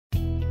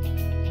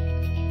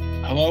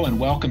Hello and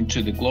welcome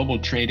to the Global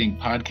Trading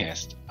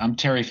Podcast. I'm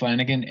Terry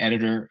Flanagan,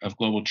 editor of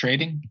Global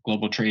Trading.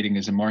 Global Trading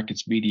is a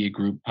markets media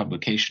group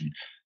publication.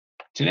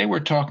 Today we're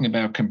talking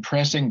about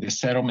compressing the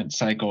settlement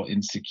cycle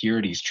in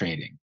securities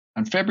trading.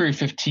 On February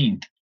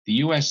 15th, the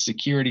U.S.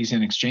 Securities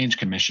and Exchange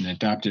Commission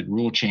adopted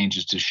rule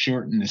changes to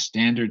shorten the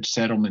standard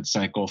settlement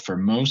cycle for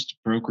most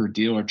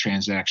broker-dealer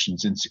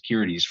transactions in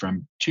securities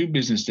from 2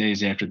 business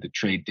days after the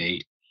trade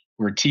date,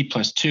 or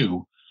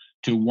T+2,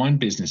 to 1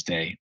 business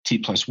day,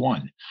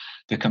 T+1.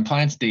 The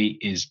compliance date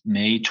is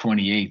May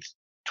 28,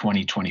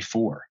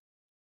 2024.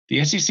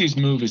 The SEC's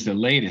move is the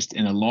latest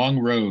in a long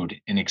road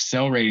in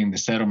accelerating the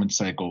settlement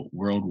cycle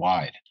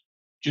worldwide.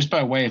 Just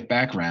by way of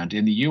background,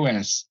 in the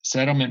U.S.,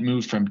 settlement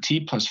moved from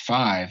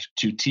T+5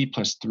 to T+3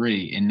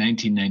 in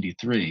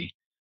 1993,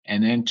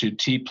 and then to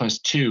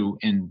T+2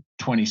 in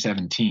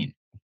 2017.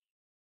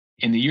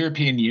 In the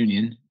European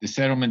Union, the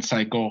settlement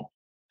cycle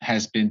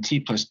has been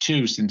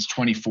T+2 since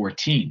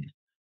 2014.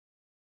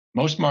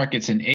 Most markets in